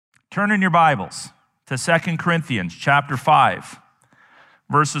Turn in your Bibles to 2 Corinthians chapter 5,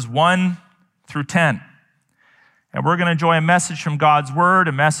 verses 1 through 10. And we're going to enjoy a message from God's Word,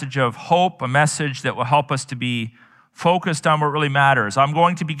 a message of hope, a message that will help us to be focused on what really matters. I'm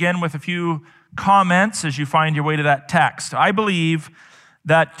going to begin with a few comments as you find your way to that text. I believe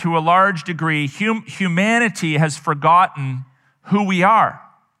that to a large degree, humanity has forgotten who we are.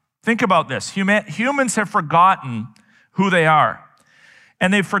 Think about this. Humans have forgotten who they are.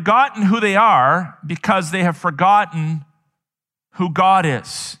 And they've forgotten who they are because they have forgotten who God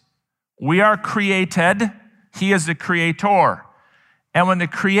is. We are created. He is the creator. And when the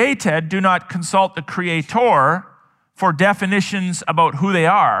created do not consult the creator for definitions about who they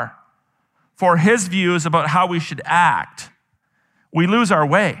are, for his views about how we should act, we lose our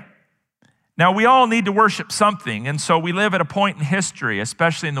way. Now, we all need to worship something, and so we live at a point in history,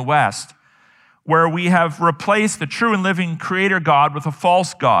 especially in the West, where we have replaced the true and living creator God with a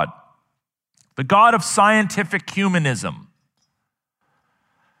false God, the God of scientific humanism,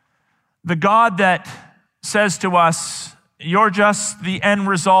 the God that says to us, you're just the end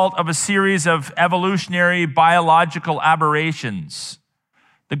result of a series of evolutionary biological aberrations,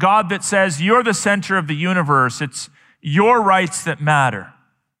 the God that says you're the center of the universe, it's your rights that matter.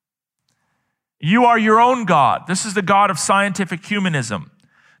 You are your own God. This is the God of scientific humanism.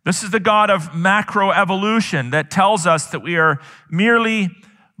 This is the God of macroevolution that tells us that we are merely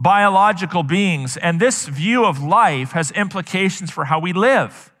biological beings. And this view of life has implications for how we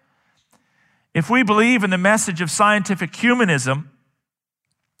live. If we believe in the message of scientific humanism,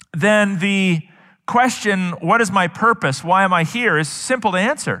 then the question, what is my purpose? Why am I here? Is simple to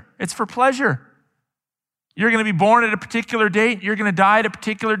answer. It's for pleasure. You're going to be born at a particular date, you're going to die at a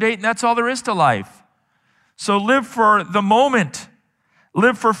particular date, and that's all there is to life. So live for the moment.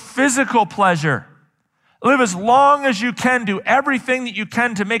 Live for physical pleasure. Live as long as you can. Do everything that you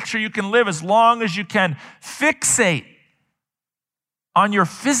can to make sure you can live as long as you can. Fixate on your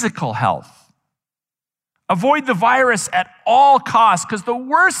physical health. Avoid the virus at all costs, because the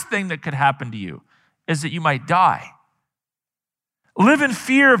worst thing that could happen to you is that you might die. Live in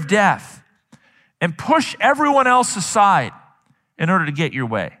fear of death and push everyone else aside in order to get your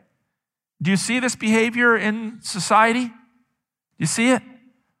way. Do you see this behavior in society? You see it?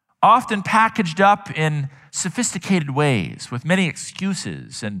 Often packaged up in sophisticated ways with many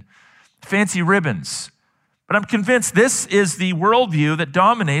excuses and fancy ribbons. But I'm convinced this is the worldview that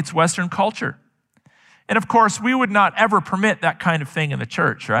dominates Western culture. And of course, we would not ever permit that kind of thing in the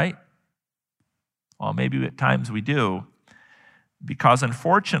church, right? Well, maybe at times we do, because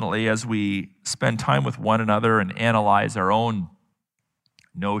unfortunately, as we spend time with one another and analyze our own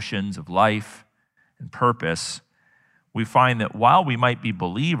notions of life and purpose, we find that while we might be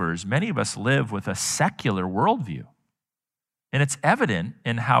believers, many of us live with a secular worldview. And it's evident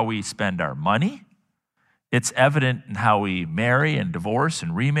in how we spend our money. It's evident in how we marry and divorce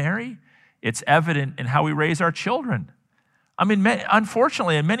and remarry. It's evident in how we raise our children. I mean,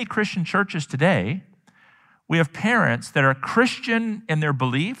 unfortunately, in many Christian churches today, we have parents that are Christian in their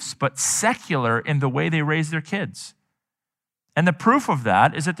beliefs, but secular in the way they raise their kids. And the proof of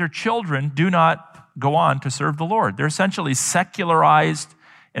that is that their children do not go on to serve the Lord. They're essentially secularized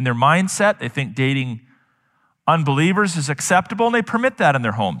in their mindset. They think dating unbelievers is acceptable, and they permit that in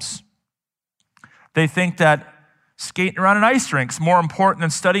their homes. They think that skating around an ice rink is more important than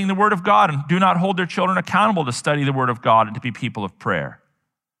studying the Word of God, and do not hold their children accountable to study the Word of God and to be people of prayer.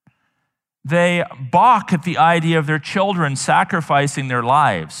 They balk at the idea of their children sacrificing their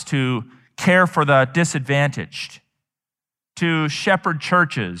lives to care for the disadvantaged, to shepherd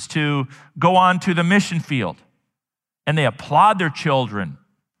churches, to go on to the mission field. And they applaud their children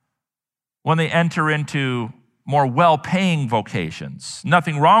when they enter into more well-paying vocations.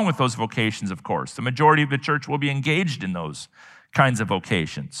 Nothing wrong with those vocations, of course. The majority of the church will be engaged in those kinds of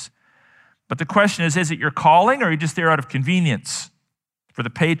vocations. But the question is it your calling, or are you just there out of convenience for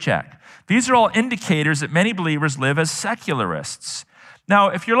the paycheck? These are all indicators that many believers live as secularists. Now,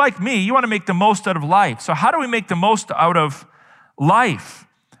 if you're like me, you want to make the most out of life. So how do we make the most out of life?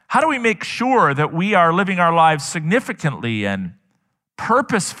 How do we make sure that we are living our lives significantly and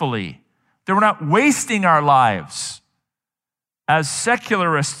purposefully, that we're not wasting our lives as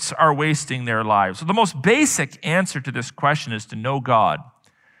secularists are wasting their lives? So the most basic answer to this question is to know God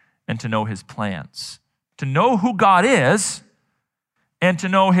and to know his plans. To know who God is and to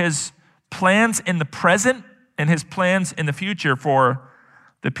know his plans in the present and his plans in the future for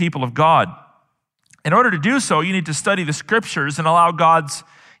the people of God. In order to do so, you need to study the scriptures and allow God's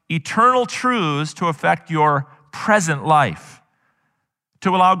eternal truths to affect your present life.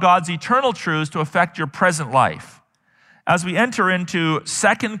 To allow God's eternal truths to affect your present life. As we enter into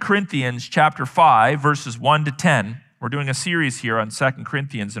 2 Corinthians chapter 5, verses 1 to 10, we're doing a series here on 2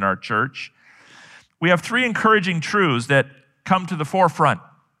 Corinthians in our church. We have three encouraging truths that come to the forefront.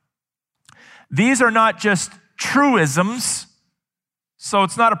 These are not just truisms, so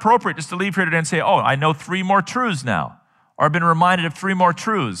it's not appropriate just to leave here today and say, oh, I know three more truths now, or I've been reminded of three more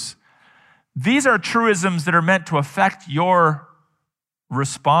truths. These are truisms that are meant to affect your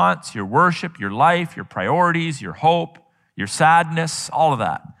response, your worship, your life, your priorities, your hope, your sadness, all of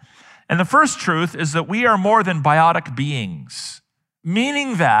that. And the first truth is that we are more than biotic beings,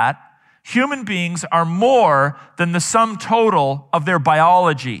 meaning that human beings are more than the sum total of their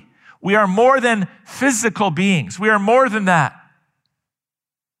biology. We are more than physical beings. We are more than that.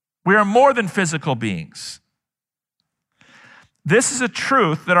 We are more than physical beings. This is a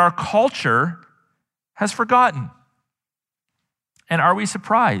truth that our culture has forgotten. And are we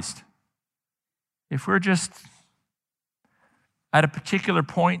surprised? If we're just at a particular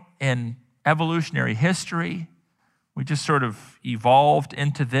point in evolutionary history, we just sort of evolved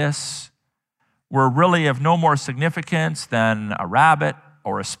into this, we're really of no more significance than a rabbit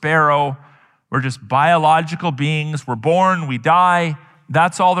or a sparrow. We're just biological beings. We're born, we die.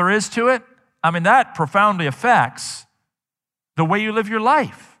 That's all there is to it. I mean, that profoundly affects the way you live your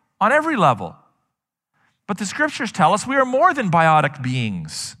life on every level. But the scriptures tell us we are more than biotic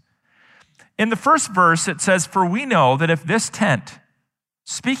beings. In the first verse, it says, "For we know that if this tent,"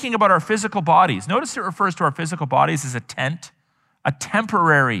 speaking about our physical bodies, notice it refers to our physical bodies as a tent, a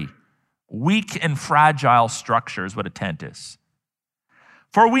temporary, weak and fragile structure is what a tent is.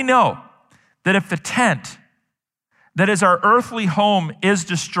 "For we know that if the tent that is our earthly home is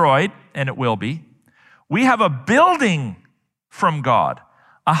destroyed," and it will be, "we have a building from God,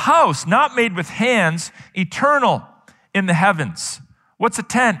 a house not made with hands, eternal in the heavens." What's a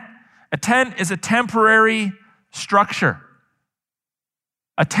tent? A tent is a temporary structure.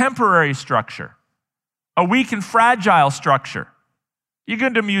 A temporary structure. A weak and fragile structure. You go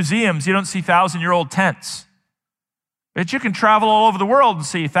into museums, you don't see 1,000-year-old tents. But you can travel all over the world and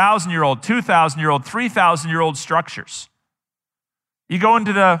see 1,000-year-old, 2,000-year-old, 3,000-year-old structures. You go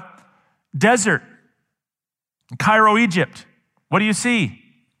into the desert, in Cairo, Egypt. What do you see?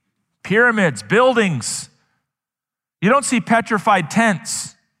 Pyramids, buildings. You don't see petrified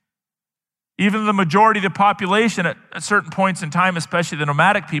tents. Even the majority of the population at certain points in time, especially the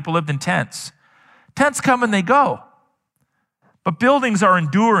nomadic people, lived in tents. Tents come and they go. But buildings are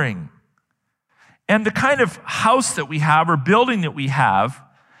enduring. And the kind of house that we have or building that we have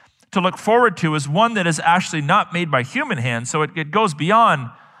to look forward to is one that is actually not made by human hands. So it goes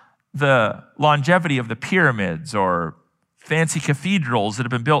beyond the longevity of the pyramids or fancy cathedrals that have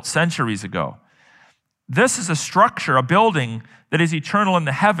been built centuries ago. This is a structure, a building that is eternal in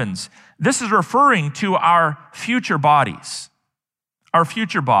the heavens. This is referring to our future bodies,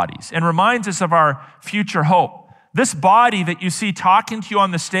 and reminds us of our future hope. This body that you see talking to you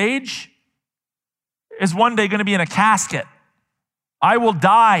on the stage is one day going to be in a casket. I will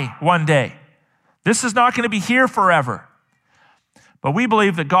die one day. This is not going to be here forever. But we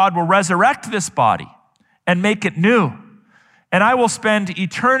believe that God will resurrect this body and make it new. And I will spend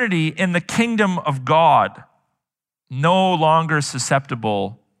eternity in the kingdom of God, no longer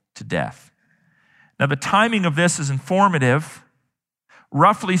susceptible to death. Now, the timing of this is informative.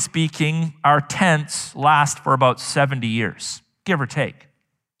 Roughly speaking, our tents last for about 70 years, give or take.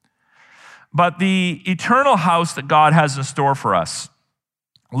 But the eternal house that God has in store for us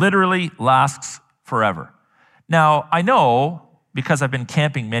literally lasts forever. Now, I know, because I've been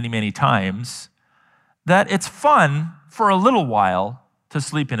camping many, many times, that it's fun for a little while to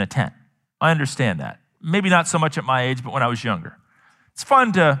sleep in a tent. I understand that. Maybe not so much at my age, but when I was younger. It's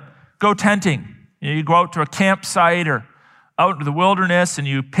fun to go tenting. You go out to a campsite or out into the wilderness and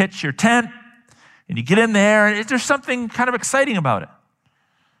you pitch your tent and you get in there and there's something kind of exciting about it.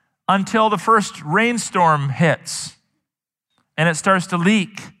 Until the first rainstorm hits and it starts to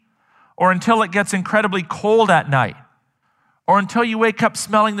leak, or until it gets incredibly cold at night, or until you wake up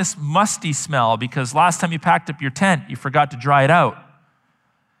smelling this musty smell because last time you packed up your tent, you forgot to dry it out.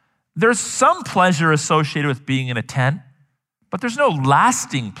 There's some pleasure associated with being in a tent, but there's no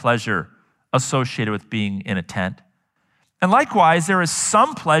lasting pleasure associated with being in a tent. And likewise, there is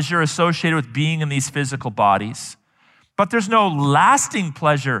some pleasure associated with being in these physical bodies, but there's no lasting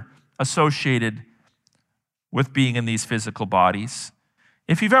pleasure associated with being in these physical bodies.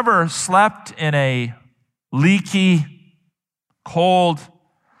 If you've ever slept in a leaky, cold,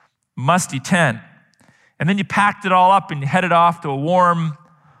 musty tent, and then you packed it all up and you headed off to a warm,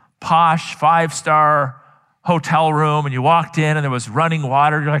 posh, 5-star hotel room, and you walked in and there was running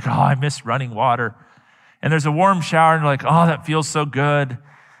water, you're like, oh, I miss running water. and there's a warm shower, and you're like, oh, that feels so good.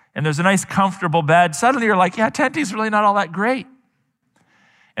 And there's a nice, comfortable bed. Suddenly you're like, yeah, tenting's really not all that great.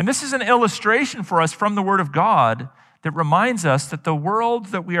 And this is an illustration for us from the Word of God that reminds us that the world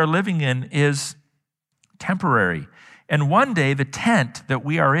that we are living in is temporary. And one day, the tent that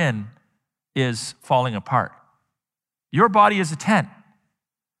we are in is falling apart. Your body is a tent.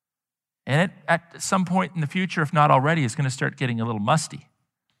 And it, at some point in the future, if not already, is going to start getting a little musty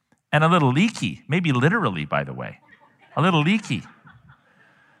and a little leaky, maybe literally, by the way, a little leaky.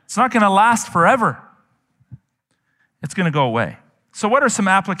 It's not going to last forever. It's going to go away. So what are some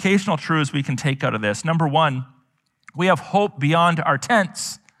applicational truths we can take out of this? Number one, we have hope beyond our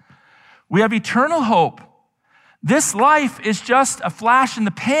tents. We have eternal hope. This life is just a flash in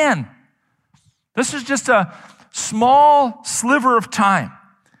the pan. This is just a small sliver of time.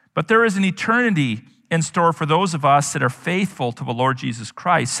 But there is an eternity in store for those of us that are faithful to the Lord Jesus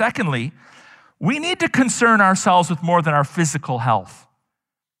Christ. Secondly, we need to concern ourselves with more than our physical health.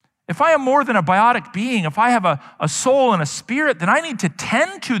 If I am more than a biotic being, if I have a soul and a spirit, then I need to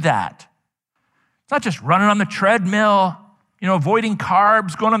tend to that. It's not just running on the treadmill, avoiding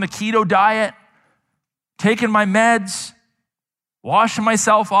carbs, going on the keto diet, taking my meds, washing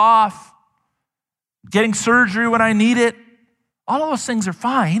myself off, getting surgery when I need it. All of those things are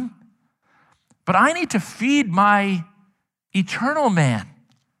fine, but I need to feed my eternal man.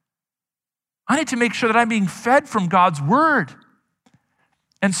 I need to make sure that I'm being fed from God's word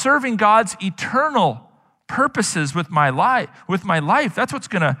and serving God's eternal purposes with my life. That's what's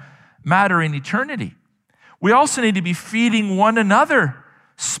going to matter in eternity. We also need to be feeding one another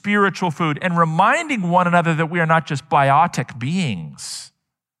spiritual food and reminding one another that we are not just biotic beings,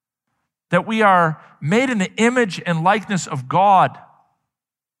 that we are made in the image and likeness of God,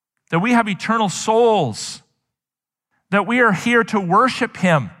 that we have eternal souls, that we are here to worship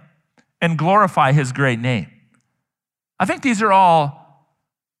him and glorify his great name. I think these are all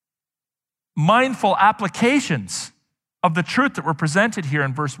mindful applications of the truth that were presented here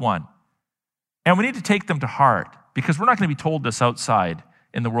in verse 1. And we need to take them to heart because we're not going to be told this outside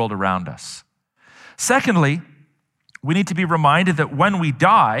in the world around us. Secondly, we need to be reminded that when we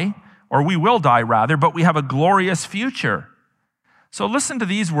die, or we will die rather, but we have a glorious future. So listen to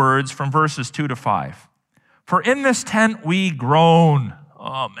these words from verses 2 to 5. For in this tent we groan.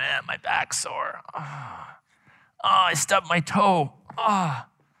 Oh man, my back's sore. Oh, I stubbed my toe.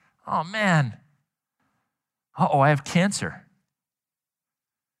 Oh man. I have cancer.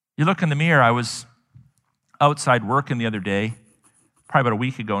 You look in the mirror. I was outside working the other day, probably about a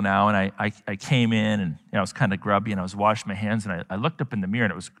week ago now, and I came in and I was kind of grubby and I was washing my hands and I looked up in the mirror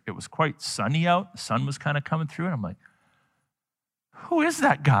and it was quite sunny out. The sun was kind of coming through and I'm like, who is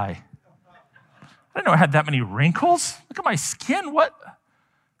that guy? I didn't know I had that many wrinkles. Look at my skin. What?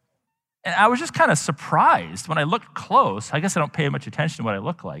 And I was just kind of surprised when I looked close. I guess I don't pay much attention to what I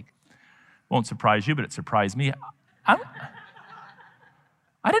look like. Won't surprise you, but it surprised me. I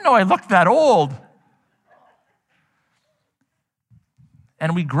didn't know I looked that old.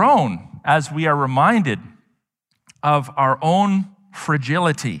 And we groan as we are reminded of our own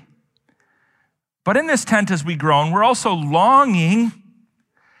fragility. But in this tent as we groan, we're also longing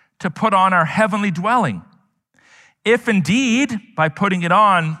to put on our heavenly dwelling. If indeed, by putting it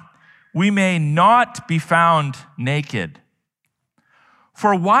on, we may not be found naked.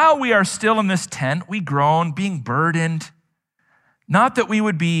 For while we are still in this tent, we groan, being burdened, not that we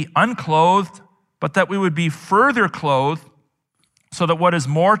would be unclothed, but that we would be further clothed, so that what is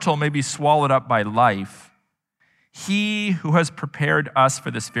mortal may be swallowed up by life. He who has prepared us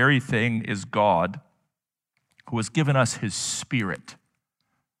for this very thing is God, who has given us his Spirit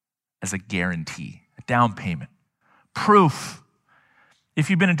as a guarantee, a down payment, proof. If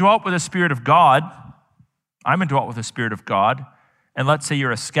you've been indwelt with the Spirit of God, I'm indwelt with the Spirit of God, and let's say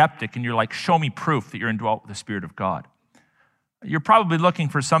you're a skeptic and you're like, show me proof that you're indwelt with the Spirit of God. You're probably looking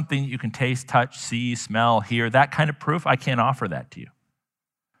for something you can taste, touch, see, smell, hear, that kind of proof. I can't offer that to you.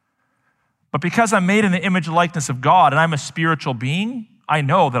 But because I'm made in the image and likeness of God and I'm a spiritual being, I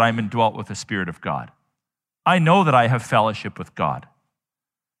know that I'm indwelt with the Spirit of God. I know that I have fellowship with God.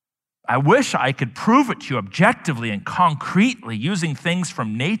 I wish I could prove it to you objectively and concretely using things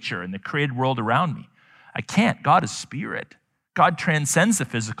from nature and the created world around me. I can't. God is spirit. God transcends the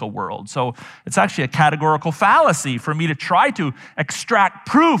physical world. So it's actually a categorical fallacy for me to try to extract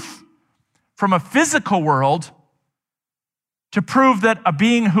proof from a physical world to prove that a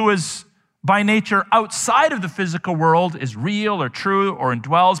being who is by nature outside of the physical world is real or true or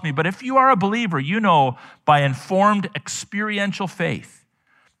indwells me. But if you are a believer, you know by informed experiential faith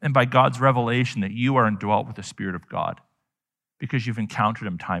and by God's revelation that you are indwelt with the Spirit of God because you've encountered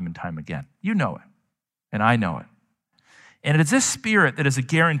him time and time again. You know it. and I know it. And it is this Spirit that is a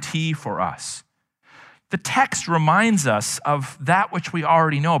guarantee for us. The text reminds us of that which we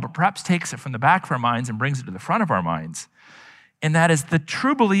already know, but perhaps takes it from the back of our minds and brings it to the front of our minds. And that is the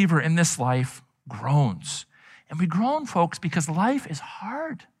true believer in this life groans. And we groan, folks, because life is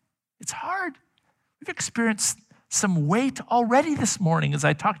hard. It's hard. We've experienced some weight already this morning, as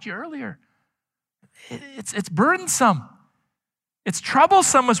I talked to you earlier. It's burdensome. It's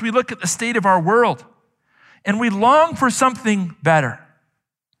troublesome as we look at the state of our world. And we long for something better.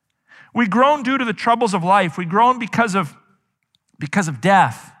 We groan due to the troubles of life. We groan because of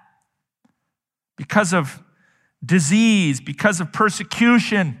death, because of disease, because of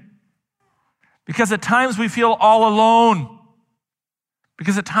persecution, because at times we feel all alone,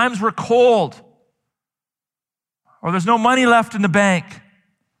 because at times we're cold, or there's no money left in the bank,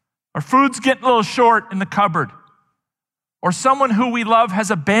 or food's getting a little short in the cupboard, or someone who we love has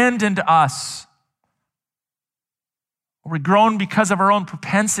abandoned us. Or we groan because of our own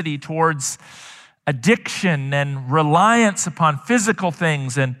propensity towards addiction and reliance upon physical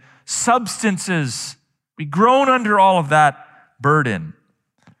things and substances. We groan under all of that burden.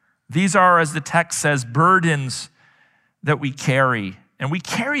 These are, as the text says, burdens that we carry. And we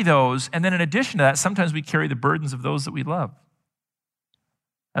carry those, and then in addition to that, sometimes we carry the burdens of those that we love.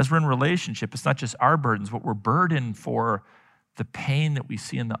 As we're in relationship, it's not just our burdens, but we're burdened for the pain that we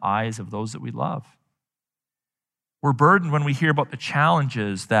see in the eyes of those that we love. We're burdened when we hear about the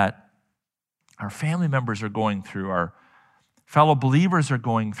challenges that our family members are going through, our fellow believers are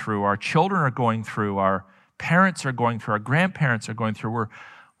going through, our children are going through, our parents are going through, our grandparents are going through.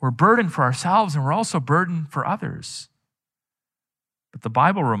 We're burdened for ourselves, and we're also burdened for others. But the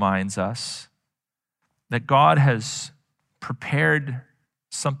Bible reminds us that God has prepared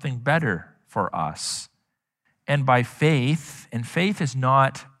something better for us. And by faith, and faith is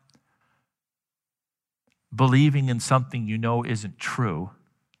not believing in something you know isn't true.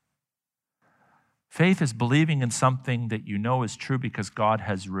 Faith is believing in something that you know is true because God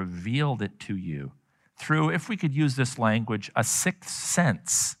has revealed it to you through, if we could use this language, a sixth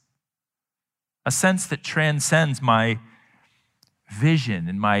sense. A sense that transcends my vision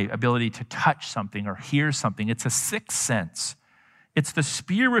and my ability to touch something or hear something. It's a sixth sense. It's the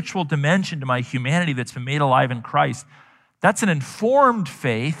spiritual dimension to my humanity that's been made alive in Christ. That's an informed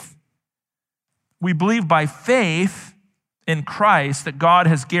faith. We believe by faith in Christ that God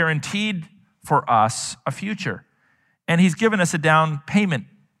has guaranteed for us a future. And he's given us a down payment,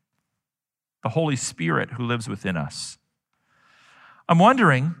 the Holy Spirit who lives within us. I'm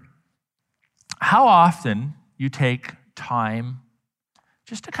wondering how often you take time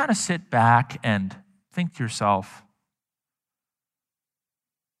just to kind of sit back and think to yourself,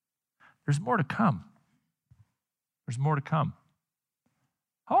 there's more to come. There's more to come.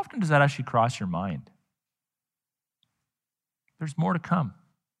 How often does that actually cross your mind? There's more to come.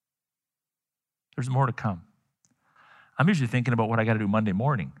 There's more to come. I'm usually thinking about what I got to do Monday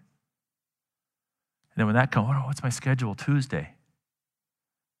morning. And then when that comes, oh, what's my schedule Tuesday?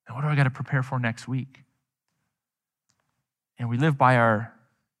 And what do I got to prepare for next week? And we live by our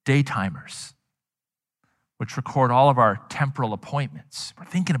day timers, which record all of our temporal appointments. We're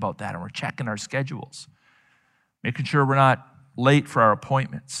thinking about that, and we're checking our schedules, making sure we're not late for our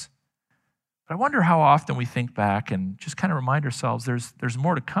appointments. But I wonder how often we think back and just kind of remind ourselves there's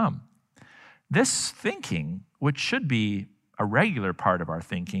more to come. This thinking, which should be a regular part of our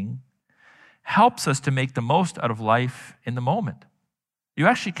thinking, helps us to make the most out of life in the moment. You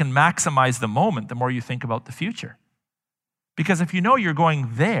actually can maximize the moment the more you think about the future. Because if you know you're going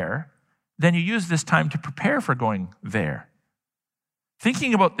there, then you use this time to prepare for going there.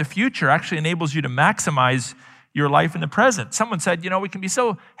 Thinking about the future actually enables you to maximize your life in the present. Someone said, we can be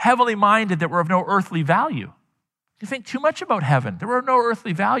so heavily minded that we're of no earthly value. You think too much about heaven. There are no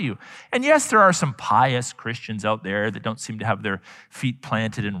earthly value. And yes, there are some pious Christians out there that don't seem to have their feet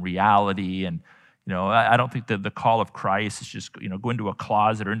planted in reality. And, I don't think that the call of Christ is just, go into a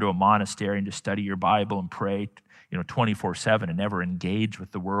closet or into a monastery and just study your Bible and pray, 24/7 and never engage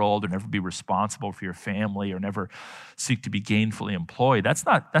with the world or never be responsible for your family or never seek to be gainfully employed. That's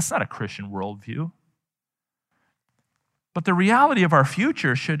not a Christian worldview. But the reality of our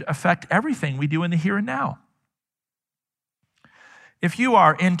future should affect everything we do in the here and now. If you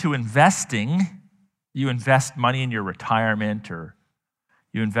are into investing, you invest money in your retirement or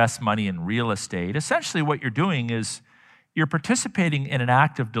you invest money in real estate, essentially what you're doing is you're participating in an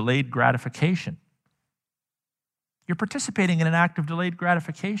act of delayed gratification. You're participating in an act of delayed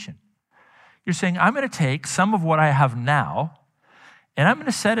gratification. You're saying, I'm going to take some of what I have now and I'm going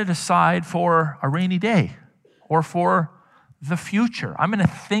to set it aside for a rainy day or for the future. I'm going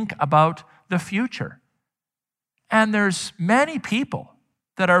to think about the future. And there's many people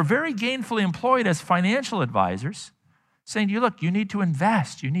that are very gainfully employed as financial advisors saying to you, look, you need to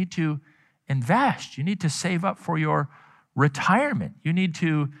invest. You need to invest. You need to save up for your retirement. You need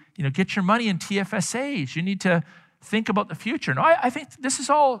to get your money in TFSAs. You need to think about the future. No, I think this is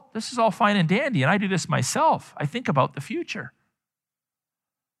all fine and dandy, and I do this myself. I think about the future.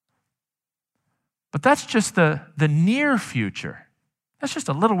 But that's just the near future. That's just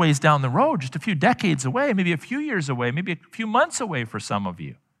a little ways down the road, just a few decades away, maybe a few years away, maybe a few months away for some of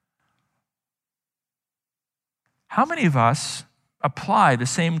you. How many of us apply the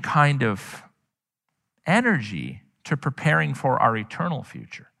same kind of energy to preparing for our eternal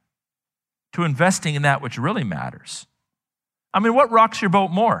future, to investing in that which really matters? I mean, what rocks your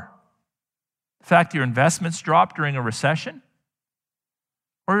boat more? The fact that your investments drop during a recession,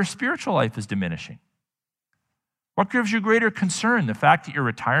 or your spiritual life is diminishing? What gives you greater concern? The fact that your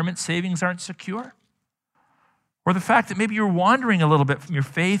retirement savings aren't secure? Or the fact that maybe you're wandering a little bit from your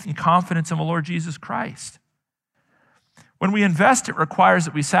faith and confidence in the Lord Jesus Christ? When we invest, it requires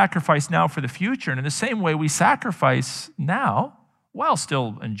that we sacrifice now for the future. And in the same way, we sacrifice now, while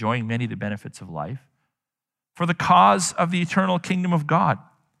still enjoying many of the benefits of life, for the cause of the eternal kingdom of God.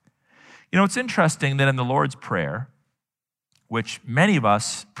 It's interesting that in the Lord's Prayer, which many of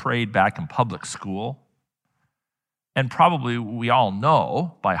us prayed back in public school, and probably we all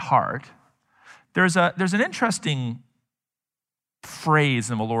know by heart, there's an interesting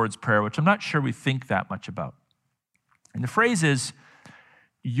phrase in the Lord's Prayer, which I'm not sure we think that much about. And the phrase is,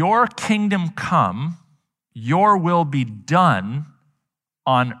 your kingdom come, your will be done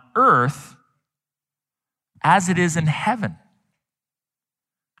on earth as it is in heaven.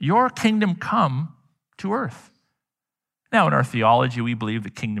 Your kingdom come to earth. Now, in our theology, we believe the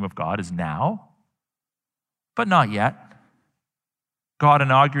kingdom of God is now, but not yet. God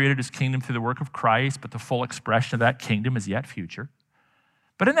inaugurated his kingdom through the work of Christ, but the full expression of that kingdom is yet future.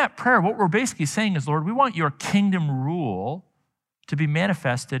 But in that prayer, what we're basically saying is, Lord, we want your kingdom rule to be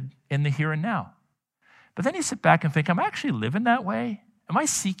manifested in the here and now. But then you sit back and think, am I actually living that way? Am I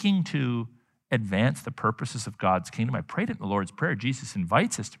seeking to advance the purposes of God's kingdom? I prayed it in the Lord's Prayer. Jesus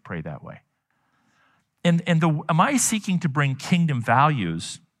invites us to pray that way. Am I seeking to bring kingdom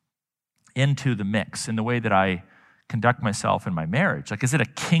values into the mix in the way that I conduct myself in my marriage? Like, is it a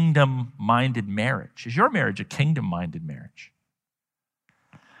kingdom-minded marriage? Is your marriage a kingdom-minded marriage?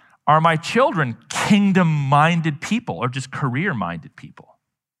 Are my children kingdom-minded people or just career-minded people,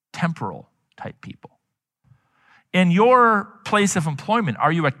 temporal-type people? In your place of employment,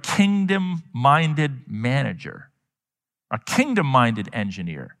 are you a kingdom-minded manager, a kingdom-minded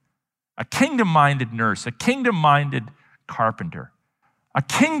engineer, a kingdom-minded nurse, a kingdom-minded carpenter, a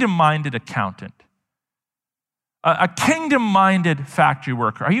kingdom-minded accountant, a kingdom-minded factory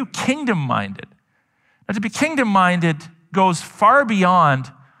worker? Are you kingdom-minded? Now, to be kingdom-minded goes far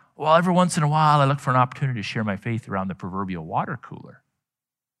beyond, well, every once in a while I look for an opportunity to share my faith around the proverbial water cooler.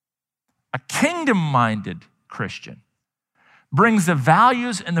 A kingdom-minded Christian brings the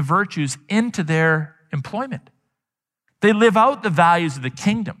values and the virtues into their employment. They live out the values of the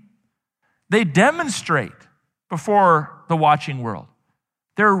kingdom. They demonstrate before the watching world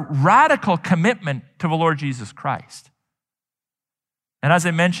their radical commitment to the Lord Jesus Christ. And as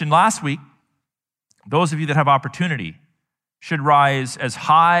I mentioned last week, those of you that have opportunity should rise as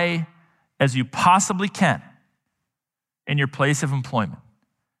high as you possibly can in your place of employment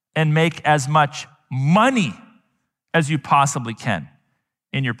and make as much money as you possibly can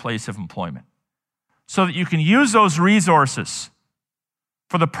in your place of employment, so that you can use those resources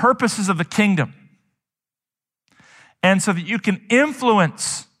for the purposes of the kingdom, and so that you can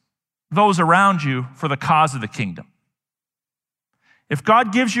influence those around you for the cause of the kingdom. If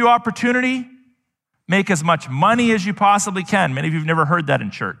God gives you opportunity, make as much money as you possibly can. Many of you have never heard that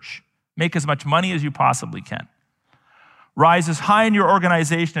in church. Make as much money as you possibly can. Rise as high in your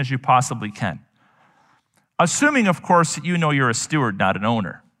organization as you possibly can. Assuming, of course, that you know you're a steward, not an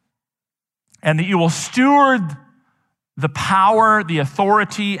owner. And that you will steward the power, the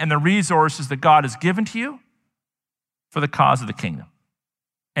authority, and the resources that God has given to you for the cause of the kingdom.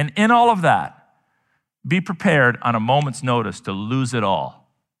 And in all of that, be prepared on a moment's notice to lose it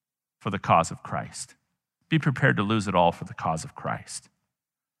all for the cause of Christ. Be prepared to lose it all for the cause of Christ.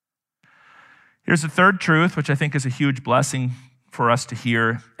 Here's the third truth, which I think is a huge blessing for us to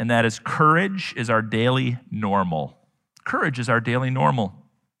hear, and that is courage is our daily normal. Courage is our daily normal.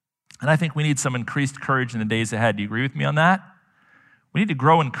 And I think we need some increased courage in the days ahead. Do you agree with me on that? We need to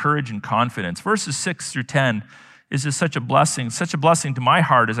grow in courage and confidence. Verses 6 through 10 is just such a blessing to my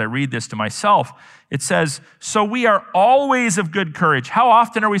heart as I read this to myself. It says, so we are always of good courage. How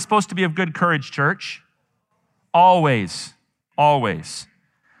often are we supposed to be of good courage, church? Always. Always.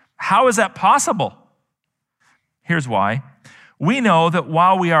 How is that possible? Here's why. We know that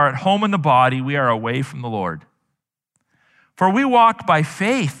while we are at home in the body, we are away from the Lord. For we walk by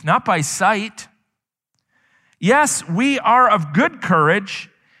faith, not by sight. Yes, we are of good courage,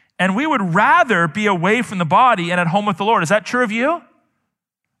 and we would rather be away from the body and at home with the Lord. Is that true of you?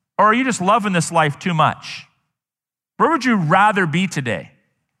 Or are you just loving this life too much? Where would you rather be today?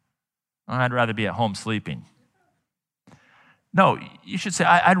 I'd rather be at home sleeping. No, you should say,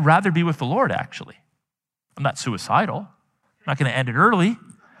 I'd rather be with the Lord, actually. I'm not suicidal. I'm not going to end it early.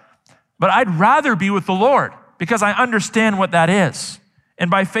 But I'd rather be with the Lord because I understand what that is. And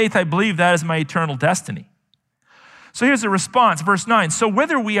by faith, I believe that is my eternal destiny. So here's the response, verse 9. So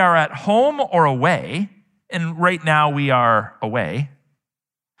whether we are at home or away, and right now we are away,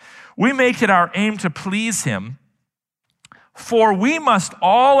 we make it our aim to please him, for we must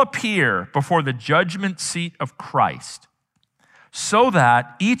all appear before the judgment seat of Christ, so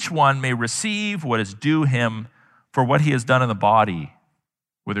that each one may receive what is due him for what he has done in the body,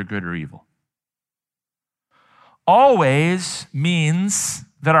 whether good or evil. Always means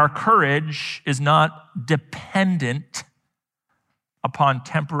that our courage is not dependent upon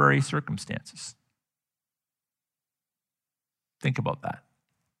temporary circumstances. Think about that.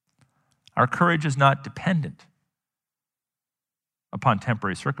 Our courage is not dependent upon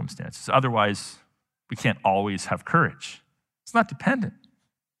temporary circumstances. Otherwise, we can't always have courage. It's not dependent.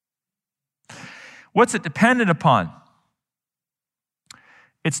 What's it dependent upon?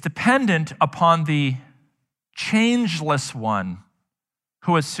 It's dependent upon the changeless one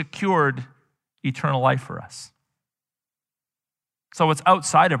who has secured eternal life for us. So it's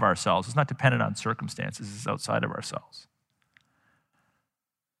outside of ourselves. It's not dependent on circumstances. It's outside of ourselves.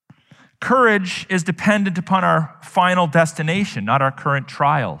 Courage is dependent upon our final destination, not our current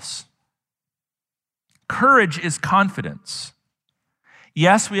trials. Courage is confidence.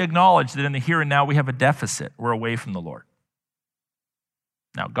 Yes, we acknowledge that in the here and now we have a deficit. We're away from the Lord.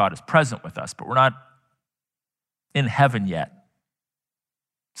 Now, God is present with us, but we're not in heaven yet.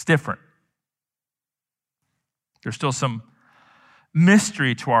 It's different. There's still some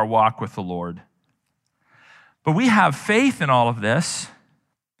mystery to our walk with the Lord. But we have faith in all of this.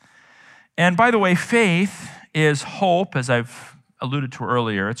 And by the way, faith is hope, as I've alluded to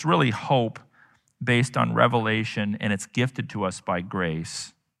earlier. It's really hope based on revelation, and it's gifted to us by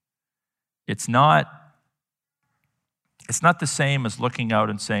grace. It's not the same as looking out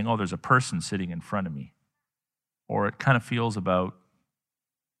and saying, oh, there's a person sitting in front of me. Or it kind of feels about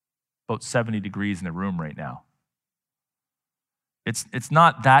 70 degrees in the room right now. It's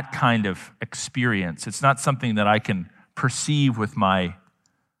not that kind of experience. It's not something that I can perceive with my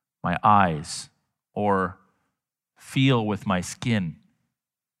eyes or feel with my skin.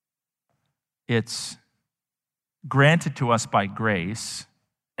 It's granted to us by grace,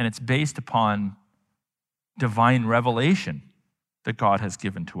 and it's based upon divine revelation that God has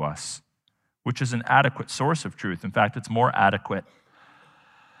given to us, which is an adequate source of truth. In fact, it's more adequate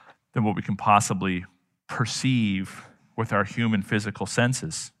than what we can possibly perceive with our human physical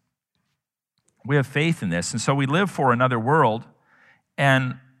senses. We have faith in this, and so we live for another world,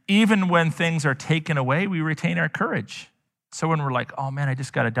 and even when things are taken away, we retain our courage. So when we're like, oh man, I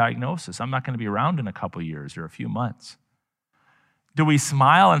just got a diagnosis, I'm not going to be around in a couple years or a few months. Do we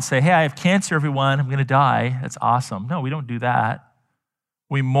smile and say, hey, I have cancer, everyone, I'm going to die, that's awesome? No, we don't do that.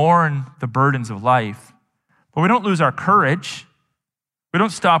 We mourn the burdens of life, but we don't lose our courage. We don't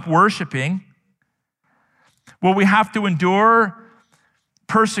stop worshiping. Will we have to endure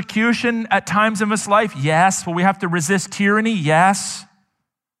persecution at times in this life? Yes. Will we have to resist tyranny? Yes.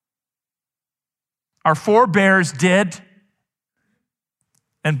 Our forebears did,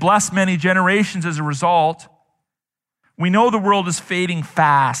 and blessed many generations as a result. We know the world is fading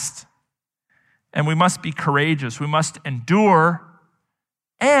fast, and we must be courageous. We must endure,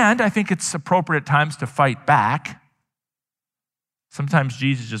 and I think it's appropriate at times to fight back. Sometimes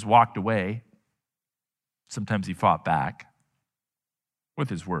Jesus just walked away. Sometimes he fought back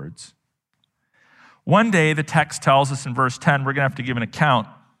with his words. One day, the text tells us in verse 10, we're going to have to give an account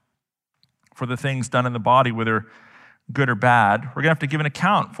for the things done in the body, whether good or bad. We're going to have to give an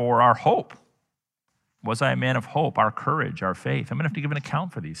account for our hope. Was I a man of hope? Our courage, our faith. I'm going to have to give an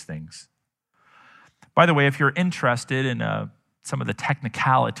account for these things. By the way, if you're interested in some of the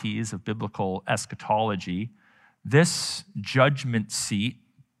technicalities of biblical eschatology, this judgment seat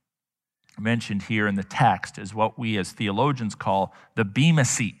mentioned here in the text is what we as theologians call the Bema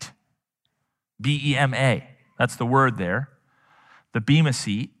seat. B-E-M-A. That's the word there. The Bema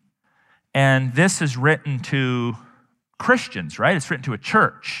seat. And this is written to Christians, right? It's written to a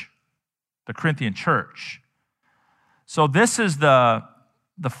church, the Corinthian church. So this is the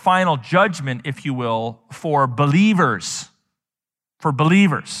final judgment, if you will, for believers. For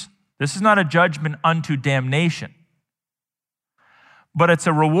believers. This is not a judgment unto damnation, but it's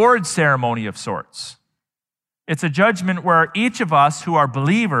a reward ceremony of sorts. It's a judgment where each of us who are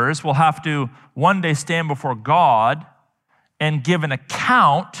believers will have to one day stand before God and give an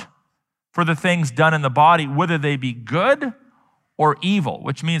account for the things done in the body, whether they be good or evil,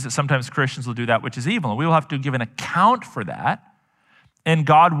 which means that sometimes Christians will do that which is evil, and we will have to give an account for that, and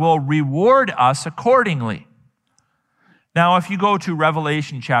God will reward us accordingly. Now, if you go to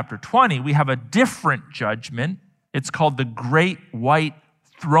Revelation chapter 20, we have a different judgment. It's called the Great White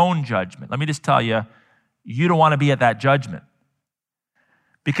Throne Judgment. Let me just tell you, you don't want to be at that judgment,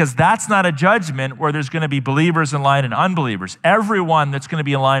 because that's not a judgment where there's going to be believers in line and unbelievers. Everyone that's going to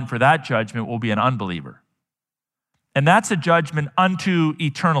be in line for that judgment will be an unbeliever. And that's a judgment unto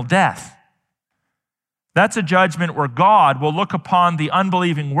eternal death. That's a judgment where God will look upon the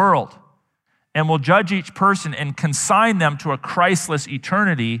unbelieving world and will judge each person and consign them to a Christless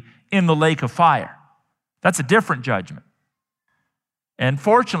eternity in the lake of fire. That's a different judgment. And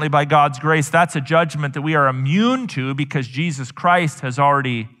fortunately, by God's grace, that's a judgment that we are immune to because Jesus Christ has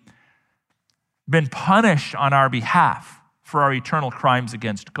already been punished on our behalf for our eternal crimes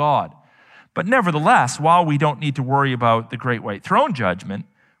against God. But nevertheless, while we don't need to worry about the Great White Throne Judgment,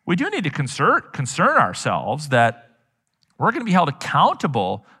 we do need to concern ourselves that we're going to be held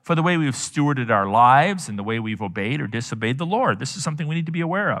accountable for the way we've stewarded our lives and the way we've obeyed or disobeyed the Lord. This is something we need to be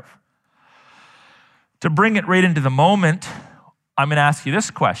aware of. To bring it right into the moment, I'm going to ask you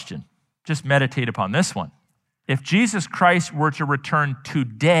this question. Just meditate upon this one. If Jesus Christ were to return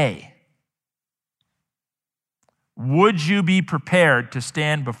today, would you be prepared to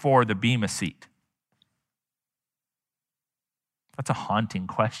stand before the Bema seat? That's a haunting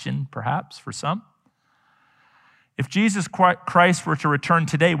question, perhaps, for some. If Jesus Christ were to return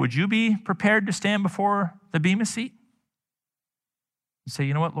today, would you be prepared to stand before the Bema seat? And say,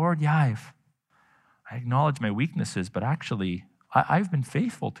 you know what, Lord, yeah, I acknowledge my weaknesses, but actually, I've been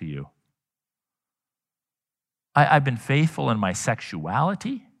faithful to you. I've been faithful in my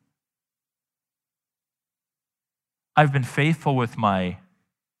sexuality. I've been faithful with my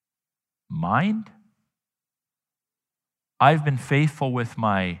mind. I've been faithful with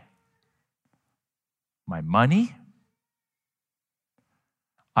my money.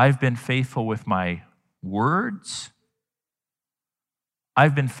 I've been faithful with my words.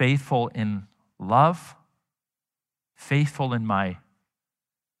 I've been faithful in love, faithful in my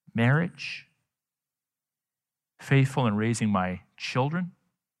marriage, faithful in raising my children,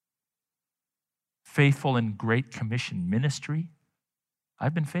 faithful in Great Commission ministry.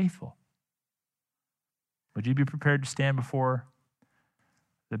 I've been faithful. Would you be prepared to stand before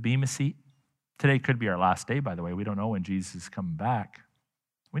the Bema seat? Today could be our last day, by the way. We don't know when Jesus is coming back.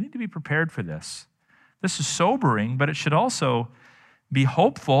 We need to be prepared for this. This is sobering, but it should also be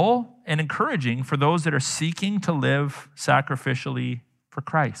hopeful and encouraging for those that are seeking to live sacrificially for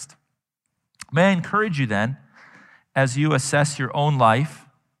Christ. May I encourage you then, as you assess your own life,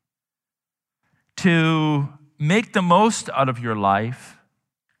 to make the most out of your life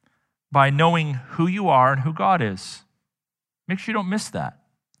by knowing who you are and who God is. Make sure you don't miss that.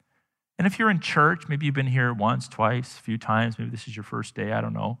 And if you're in church, maybe you've been here once, twice, a few times, maybe this is your first day, I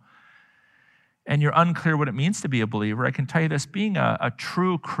don't know, and you're unclear what it means to be a believer, I can tell you this, being a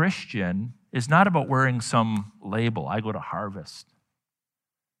true Christian is not about wearing some label. I go to Harvest,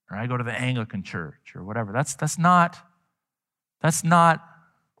 or I go to the Anglican Church, or whatever. That's not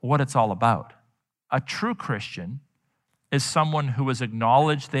what it's all about. A true Christian is someone who has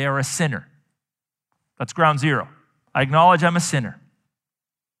acknowledged they are a sinner. That's ground zero. I acknowledge I'm a sinner.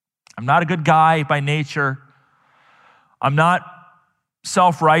 I'm not a good guy by nature. I'm not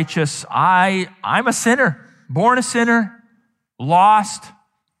self-righteous. I'm a sinner, born a sinner, lost.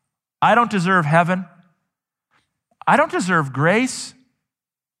 I don't deserve heaven. I don't deserve grace.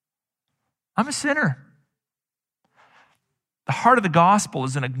 I'm a sinner. The heart of the gospel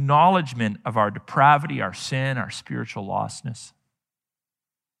is an acknowledgement of our depravity, our sin, our spiritual lostness.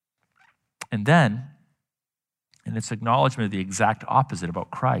 And then, and it's acknowledgement of the exact opposite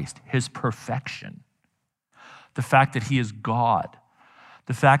about Christ, his perfection. The fact that he is God.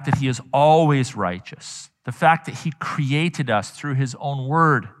 The fact that he is always righteous. The fact that he created us through his own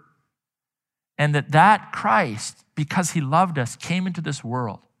word. And that Christ, because he loved us, came into this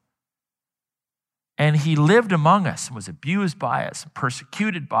world. And he lived among us and was abused by us, and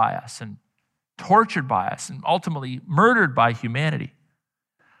persecuted by us, and tortured by us, and ultimately murdered by humanity.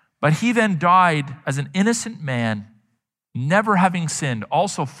 But he then died as an innocent man, never having sinned,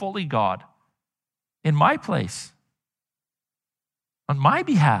 also fully God, in my place, on my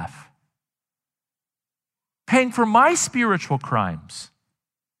behalf, paying for my spiritual crimes,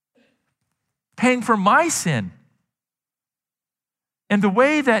 paying for my sin. And the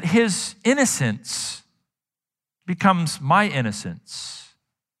way that his innocence becomes my innocence,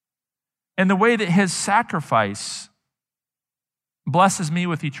 and the way that his sacrifice blesses me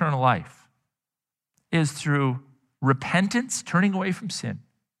with eternal life, is through repentance, turning away from sin,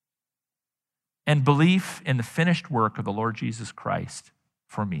 and belief in the finished work of the Lord Jesus Christ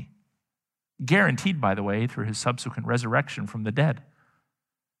for me. Guaranteed, by the way, through his subsequent resurrection from the dead.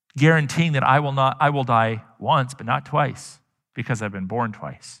 Guaranteeing that I will die once, but not twice, because I've been born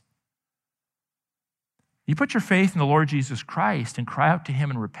twice. You put your faith in the Lord Jesus Christ and cry out to him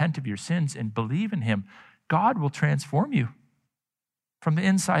and repent of your sins and believe in him, God will transform you from the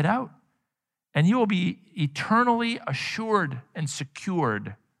inside out. And you will be eternally assured and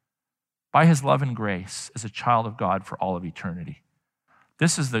secured by his love and grace as a child of God for all of eternity.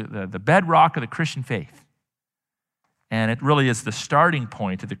 This is the bedrock of the Christian faith. And it really is the starting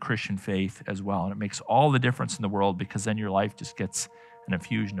point of the Christian faith as well. And it makes all the difference in the world, because then your life just gets an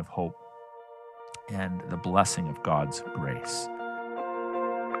infusion of hope and the blessing of God's grace.